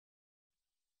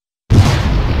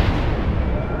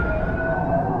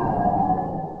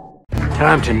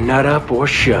Time to nut up or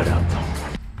shut up.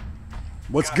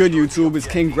 What's good, YouTube? It's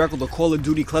King Greqo, the Call of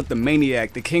Duty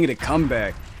kleptomaniac, the king of the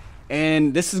comeback.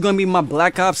 And this is going to be my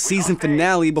Black Ops season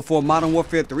finale before Modern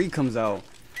Warfare 3 comes out.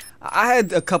 I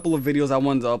had a couple of videos I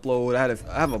wanted to upload.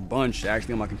 I have a bunch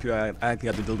actually on my computer I actually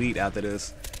have to delete after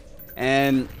this.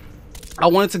 And I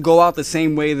wanted to go out the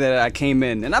same way that I came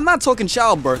in. And I'm not talking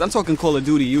childbirth, I'm talking Call of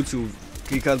Duty YouTube.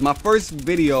 Because my first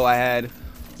video I had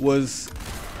was,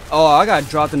 oh, I got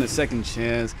dropped in the second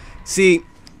chance. See,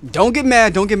 don't get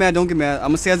mad, don't get mad, don't get mad. I'm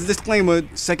gonna say as a disclaimer,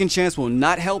 second chance will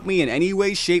not help me in any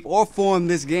way, shape, or form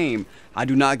this game. I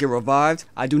do not get revived,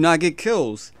 I do not get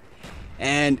kills.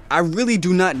 And I really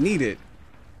do not need it.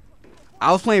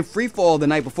 I was playing Free Fall the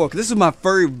night before, because this is my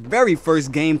very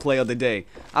first gameplay of the day.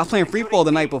 I was playing Free Fall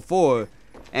the night before,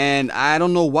 and I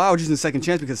don't know why I was using second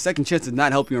chance, because second chance does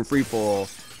not help you in Free Fall.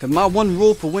 Because my one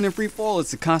rule for winning Free Fall is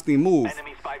to constantly move.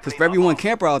 Because for every one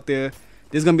camper out there,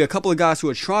 there's going to be a couple of guys who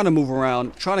are trying to move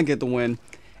around, trying to get the win.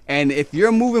 And if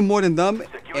you're moving more than them,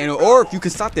 or if you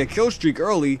can stop their kill streak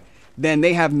early, then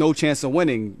they have no chance of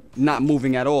winning, not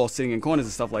moving at all, sitting in corners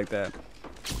and stuff like that.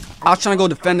 I was trying to go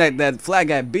defend that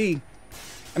flag at B.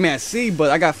 I mean at C,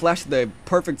 but I got flashed at the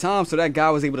perfect time, so that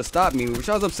guy was able to stop me, which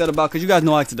I was upset about because you guys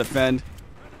know I like to defend.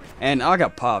 And I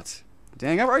got popped.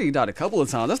 Dang, I've already died a couple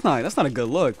of times. That's not a good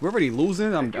look. We're already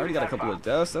losing. I already got a couple of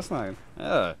deaths. That's not.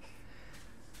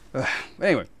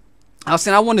 Anyway, I was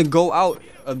saying I wanted to go out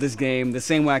of this game the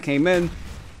same way I came in,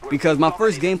 because my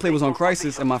first gameplay was on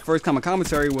Crisis, and my first kind of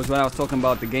commentary was when I was talking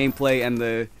about the gameplay and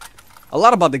a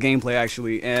lot about the gameplay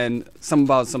actually, and some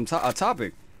about a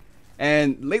topic.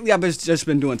 And lately I've just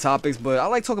been doing topics, but I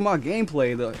like talking about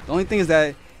gameplay. The only thing is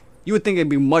that you would think it'd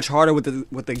be much harder with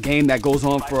the game that goes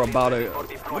on for about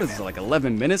what is it, like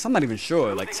 11 minutes? I'm not even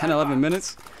sure, like 10, 11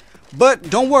 minutes. But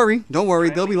don't worry,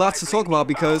 there'll be lots to talk about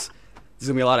because there's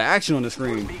gonna be a lot of action on the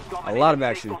screen, a lot of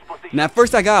action. And at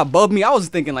first that guy above me, I was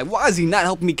thinking like, why is he not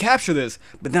helping me capture this?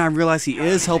 But then I realized he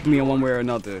is helping me in one way or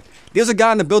another. There's a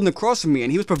guy in the building across from me,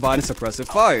 and he was providing suppressive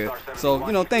fire. So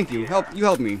you know, thank you,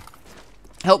 help me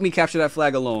capture that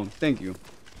flag alone. Thank you.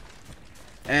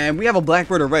 And we have a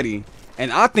Blackbird already.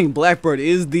 And I think Blackbird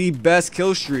is the best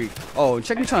kill streak. Oh,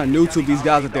 check me trying to noob these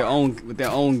guys with their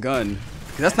own gun.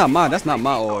 Cause that's not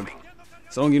my org.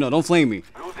 So don't flame me.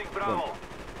 But,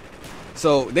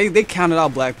 so they counted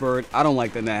out Blackbird. I don't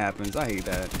like that happens. I hate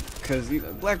that. Cause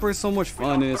Blackbird's so much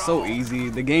fun and it's so easy.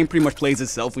 The game pretty much plays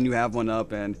itself when you have one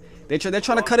up, and they're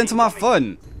trying to cut into my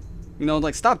fun.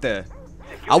 Like stop that.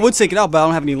 I would take it out, but I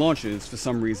don't have any launchers for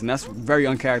some reason. That's very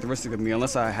uncharacteristic of me,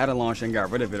 unless I had a launcher and got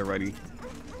rid of it already.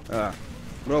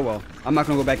 But oh well, I'm not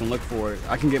gonna go back and look for it.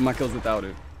 I can get my kills without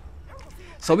it.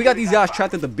 So we got these guys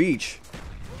trapped at the beach,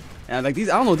 and like I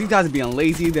don't know, these guys are being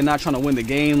lazy. They're not trying to win the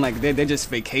game. Like they're just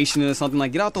vacationing or something.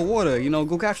 Like get out the water,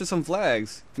 go capture some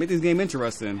flags. Make this game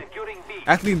interesting.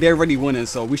 Actually, they're already winning,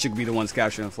 so we should be the ones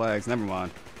capturing flags. Never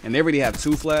mind. And they already have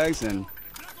 2 flags, and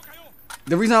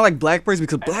the reason I like Blackbirds is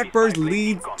because Blackbirds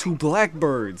lead to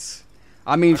Blackbirds.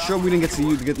 I mean, sure, we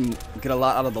didn't get a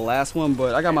lot out of the last one,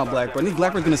 but I got my Blackbird. This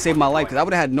Blackbird's gonna save my life because I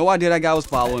would have had no idea that guy was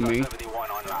following me.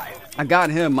 I got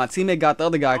him. My teammate got the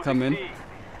other guy coming.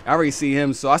 I already see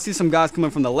him, so I see some guys coming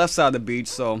from the left side of the beach.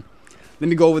 So let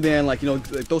me go over there and like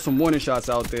throw some warning shots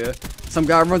out there. Some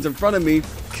guy runs in front of me,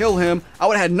 kill him. I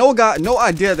would have had no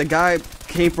idea the guy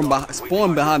came from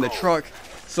spawned behind the truck.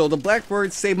 So the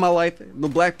Blackbirds saved my life. The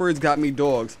Blackbirds got me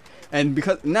dogs. And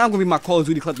because now I'm gonna be my Call of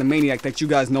Duty kleptomaniac that you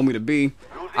guys know me to be,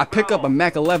 I pick up a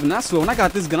Mac 11. I swear, when I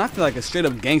got this gun, I feel like a straight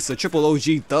up gangster, triple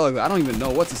OG thug. I don't even know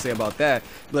what to say about that.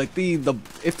 Like it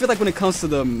feels like when it comes to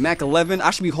the Mac 11, I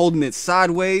should be holding it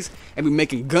sideways and be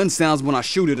making gun sounds when I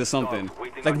shoot it or something,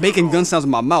 like making gun sounds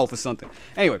with my mouth or something.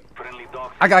 Anyway,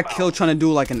 I got killed trying to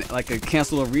do like a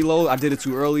cancel or reload. I did it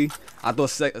too early. I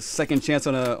thought a second chance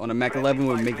on a Mac 11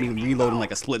 would make me reload in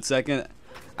like a split second.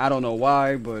 I don't know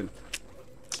why, but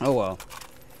oh well.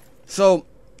 So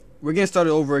we're getting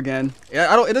started over again.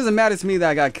 It doesn't matter to me that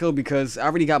I got killed because I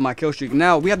already got my kill streak.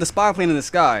 Now we have the spy plane in the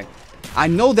sky. I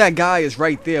know that guy is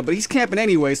right there, but he's camping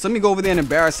anyway. So let me go over there and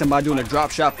embarrass him by doing a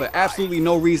drop shot for absolutely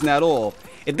no reason at all.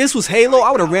 If this was Halo,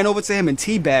 I would have ran over to him and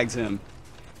teabagged him.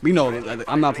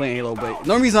 I'm not playing Halo, but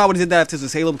the only reason I would have did that if this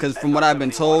was Halo, because from what I've been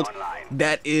told,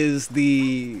 that is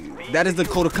the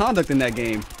code of conduct in that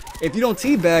game. If you don't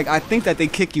teabag, I think that they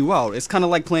kick you out. It's kind of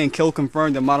like playing kill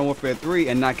confirmed in Modern Warfare 3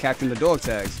 and not capturing the dog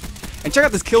tags. And check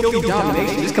out this kill feed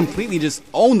domination. Just completely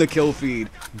own the kill feed.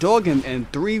 Dog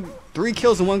and three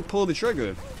kills and 1 pull of the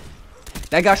trigger.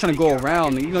 That guy's trying to go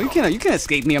around. You can't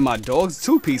escape me and my dogs.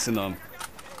 2-piecing them.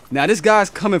 Now this guy's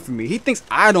coming for me. He thinks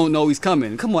I don't know he's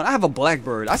coming. Come on, I have a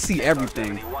blackbird. I see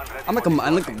everything. I'm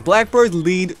like blackbirds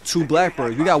lead to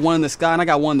blackbirds. We got one in the sky and I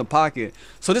got one in the pocket.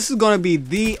 So this is gonna be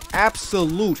the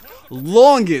absolute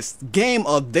longest game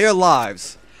of their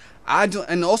lives.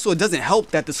 And also it doesn't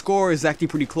help that the score is actually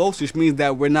pretty close, which means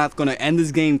that we're not gonna end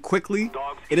this game quickly.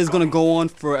 It is gonna go on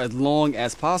for as long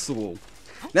as possible.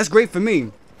 That's great for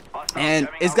me. And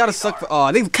it's gotta suck for.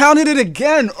 Oh, they've counted it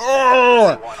again.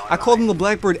 Oh, I called them the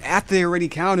blackbird after they already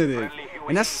counted it,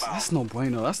 and that's no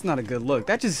bueno. That's not a good look.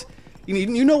 That just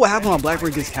you know what happens when a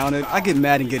blackbird gets counted? I get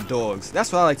mad and get dogs.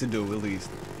 That's what I like to do, at least.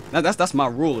 That's my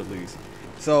rule, at least.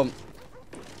 So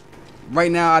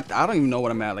right now I don't even know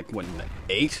what I'm at. Like what,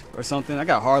 8 or something? I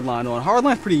got hardline on.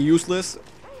 Hardline's pretty useless,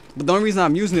 but the only reason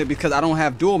I'm using it because I don't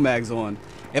have dual mags on.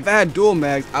 If I had dual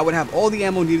mags, I would have all the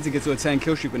ammo needed to get to a 10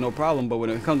 kill streak with no problem. But when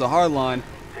it comes to hardline,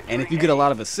 and if you get a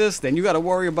lot of assists, then you got to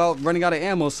worry about running out of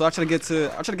ammo. So I try to get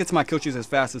to my kill streaks as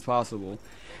fast as possible.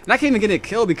 And I can't even get a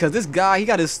kill because this guy, he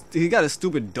got his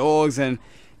stupid dogs and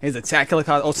his attack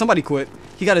helicopter. Oh, somebody quit.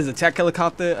 He got his attack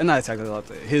helicopter, not attack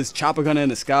helicopter, his chopper gunner in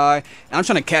the sky. And I'm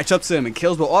trying to catch up to him and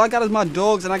kills, but all I got is my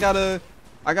dogs and I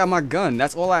got my gun.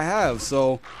 That's all I have.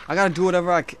 So I gotta do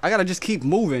whatever I gotta just keep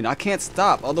moving. I can't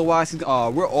stop. Otherwise,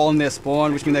 we're all in their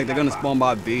spawn, which means that they're gonna spawn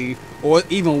by B, or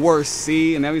even worse,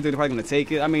 C, and everything. They're probably gonna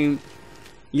take it. I mean,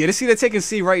 yeah, they see they're taking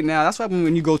C right now. That's why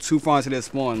when you go too far into their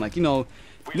spawn, like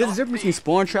there's a difference between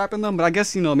spawn trapping them, but I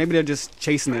guess maybe they're just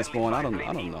chasing their spawn. I don't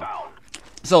know.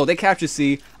 So they captured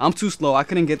C. I'm too slow. I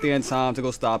couldn't get there in time to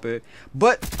go stop it.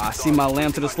 But I see my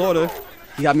lamb to the slaughter.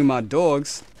 He got me my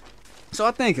dogs. So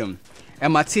I thank him.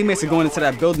 And my teammates are going into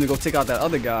that building to go take out that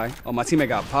other guy. Oh, my teammate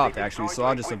got popped, actually, so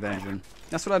I'll just avenge him.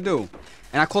 That's what I do.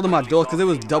 And I called him my dogs because it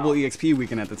was double EXP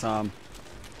weekend at the time.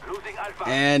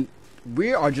 And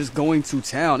we are just going to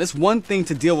town. It's one thing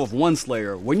to deal with one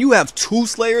Slayer. When you have 2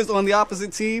 Slayers on the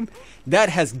opposite team, that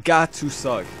has got to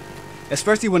suck.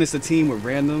 Especially when it's a team with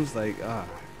randoms, like,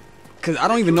 because I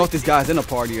don't even know if this guy's in a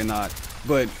party or not.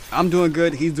 But I'm doing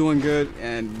good, he's doing good,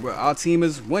 and our team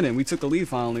is winning. We took the lead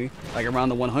finally, like around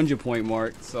the 100 point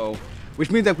mark. So,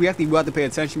 which means that we have to pay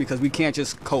attention because we can't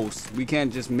just coast. We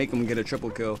can't just make them get a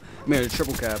triple kill, a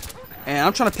triple cap. And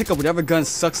I'm trying to pick up whatever gun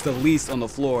sucks the least on the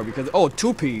floor because, oh,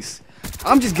 2-piece.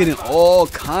 I'm just getting all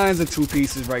kinds of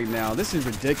 2-pieces right now. This is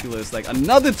ridiculous. Like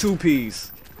another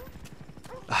 2-piece.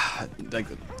 Like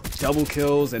double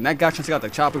kills, and that guy trying to take out the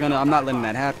chopper gunner. I'm not letting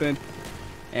that happen.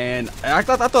 And I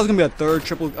thought it was gonna be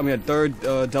a third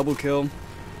double kill.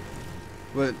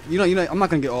 But I'm not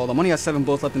gonna get all of them. I only got 7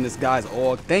 bullets left in this guy's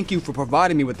AUG. Thank you for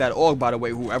providing me with that AUG, by the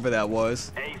way, whoever that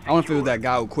was. I want to figure that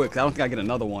guy out quick. I don't think I get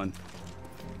another one.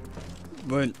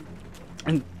 But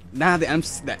and now the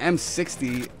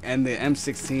M60 and the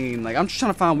M16, like I'm just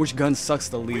trying to find which gun sucks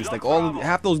the least. Like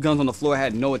half those guns on the floor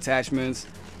had no attachments.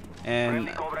 And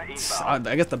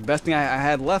I guess the best thing I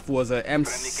had left was a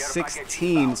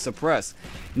M16 suppress.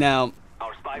 Now,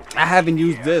 I haven't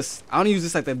used this. I only use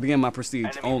this like at the beginning of my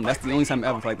prestige. That's the only time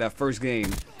ever for like that first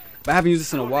game. But I haven't used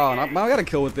this in a while, and I got a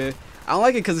kill with it. I don't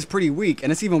like it because it's pretty weak,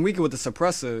 and it's even weaker with the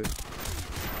suppressor.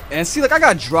 And see, like I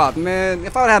got dropped, man.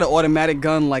 If I would have had an automatic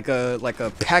gun like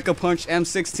a pack-a-punch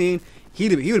M16, he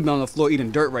would have been on the floor eating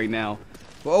dirt right now.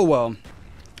 But oh well.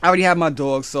 I already have my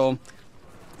dog, so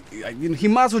he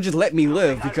might as well just let me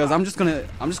live because I'm just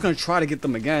gonna try to get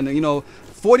them again. And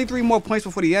 43 more points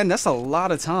before the end. That's a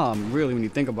lot of time, really, when you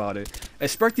think about it.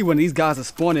 Especially when these guys are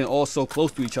spawning all so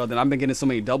close to each other, and I've been getting so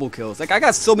many double kills. Like I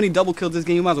got so many double kills this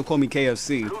game. You might as well call me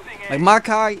KFC. Like my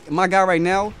guy right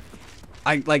now.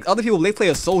 Like other people, they play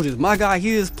as soldiers. My guy, he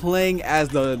is playing as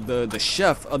the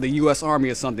chef of the U.S. Army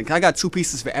or something. I got 2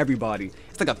 pieces for everybody.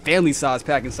 It's like a family size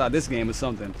pack inside this game or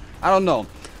something. I don't know.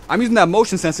 I'm using that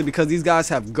motion sensor because these guys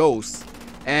have ghosts,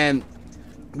 and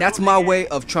that's my way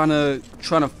of trying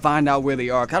to find out where they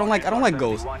are. I don't like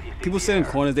ghosts. People sit in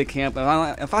corners, they camp.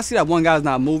 If I see that one guy's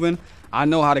not moving, I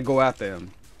know how to go after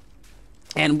him.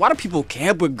 And why do people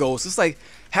camp with ghosts? It's like,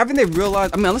 haven't they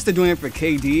realized? I mean, unless they're doing it for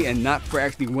KD and not for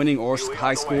actually winning or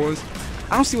high scores,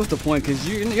 I don't see what's the point, because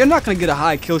you're not going to get a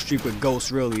high kill streak with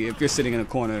ghosts, really, if you're sitting in a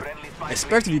corner.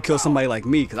 Especially if you kill somebody like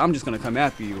me, because I'm just going to come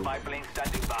after you.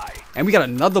 And we got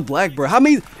another blackbird. How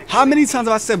many times have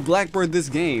I said blackbird this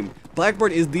game?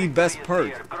 Blackbird is the best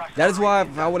perk. That is why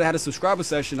if I would have had a subscriber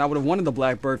session, I would have wanted the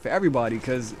blackbird for everybody,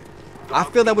 because I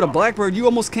feel that with a blackbird, you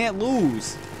almost can't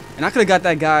lose. And I could have got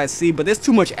that guy at C, but there's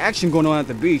too much action going on at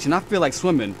the beach, and I feel like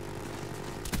swimming.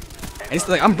 And it's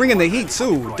like, I'm bringing the heat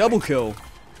too. Double kill.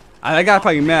 I got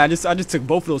probably mad. I just took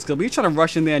both of those kills. But he's trying to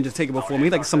rush in there and just take it before me.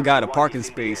 He's like some guy at a parking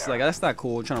space. Like, that's not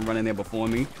cool, trying to run in there before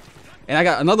me. And I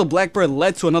got another blackbird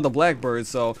led to another blackbird.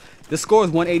 So the score is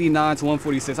 189 to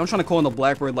 146. I'm trying to call in the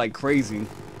blackbird like crazy.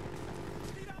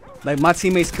 Like, my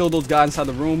teammates killed those guys inside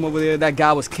the room over there. That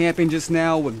guy was camping just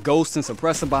now with ghosts and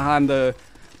suppressor behind the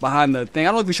thing. I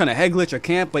don't know if he's trying to head glitch or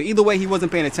camp, but either way, he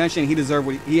wasn't paying attention. He deserved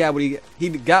what he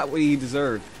got what he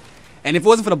deserved. And if it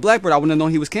wasn't for the blackbird, I wouldn't have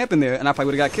known he was camping there, and I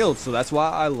probably would have got killed. So that's why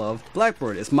I love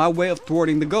blackbird. It's my way of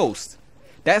thwarting the ghost.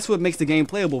 That's what makes the game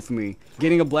playable for me.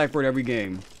 Getting a blackbird every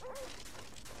game.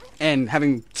 And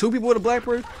having 2 people with a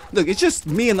blackbird. Look, it's just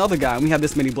me and the other guy, and we have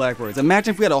this many blackbirds.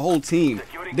 Imagine if we had a whole team.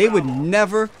 They would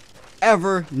never,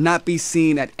 ever not be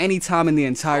seen at any time in the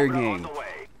entire game.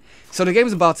 So the game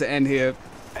is about to end here.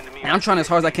 And I'm trying as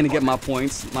hard as I can to get my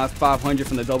points. My 500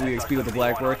 from the WXP with the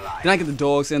blackbird. Then I get the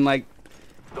dogs, and like,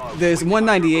 there's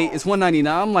 198, it's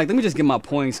 199. I'm like, let me just get my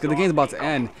points because the game's about to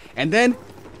end. And then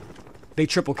they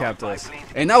triple capped us.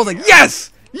 And I was like,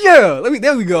 yes! Yeah!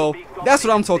 There we go. That's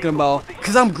what I'm talking about.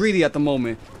 Because I'm greedy at the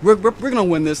moment. We're going to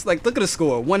win this. Like, look at the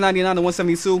score. 199 to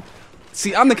 172.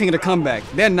 See, I'm the king of the comeback.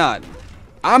 They're not.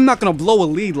 I'm not going to blow a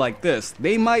lead like this.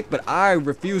 They might, but I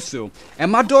refuse to. And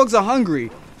my dogs are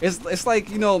hungry. It's like,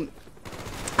 you know,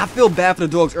 I feel bad for the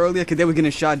dogs earlier because they were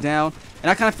getting shot down. And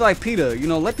I kind of feel like Peter, you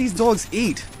know, let these dogs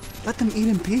eat. Let them eat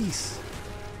in peace.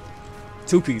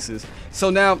 2 pieces. So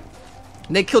now,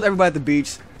 they killed everybody at the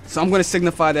beach. So I'm going to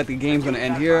signify that the game's going to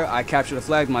end here. I capture the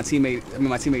flag. My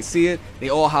teammates see it. They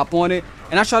all hop on it.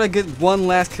 And I try to get one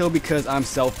last kill because I'm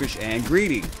selfish and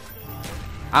greedy.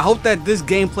 I hope that this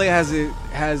gameplay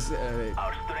has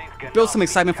built some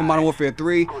excitement for Modern Warfare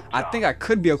 3. I think I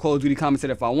could be a Call of Duty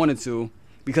commentator if I wanted to.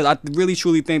 Because I really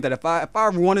truly think that if I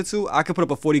ever wanted to, I could put up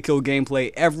a 40 kill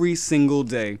gameplay every single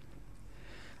day.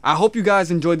 I hope you guys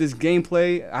enjoyed this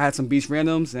gameplay. I had some beast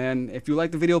randoms, and if you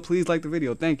liked the video, please like the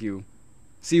video. Thank you.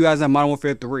 See you guys at Modern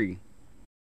Warfare 3.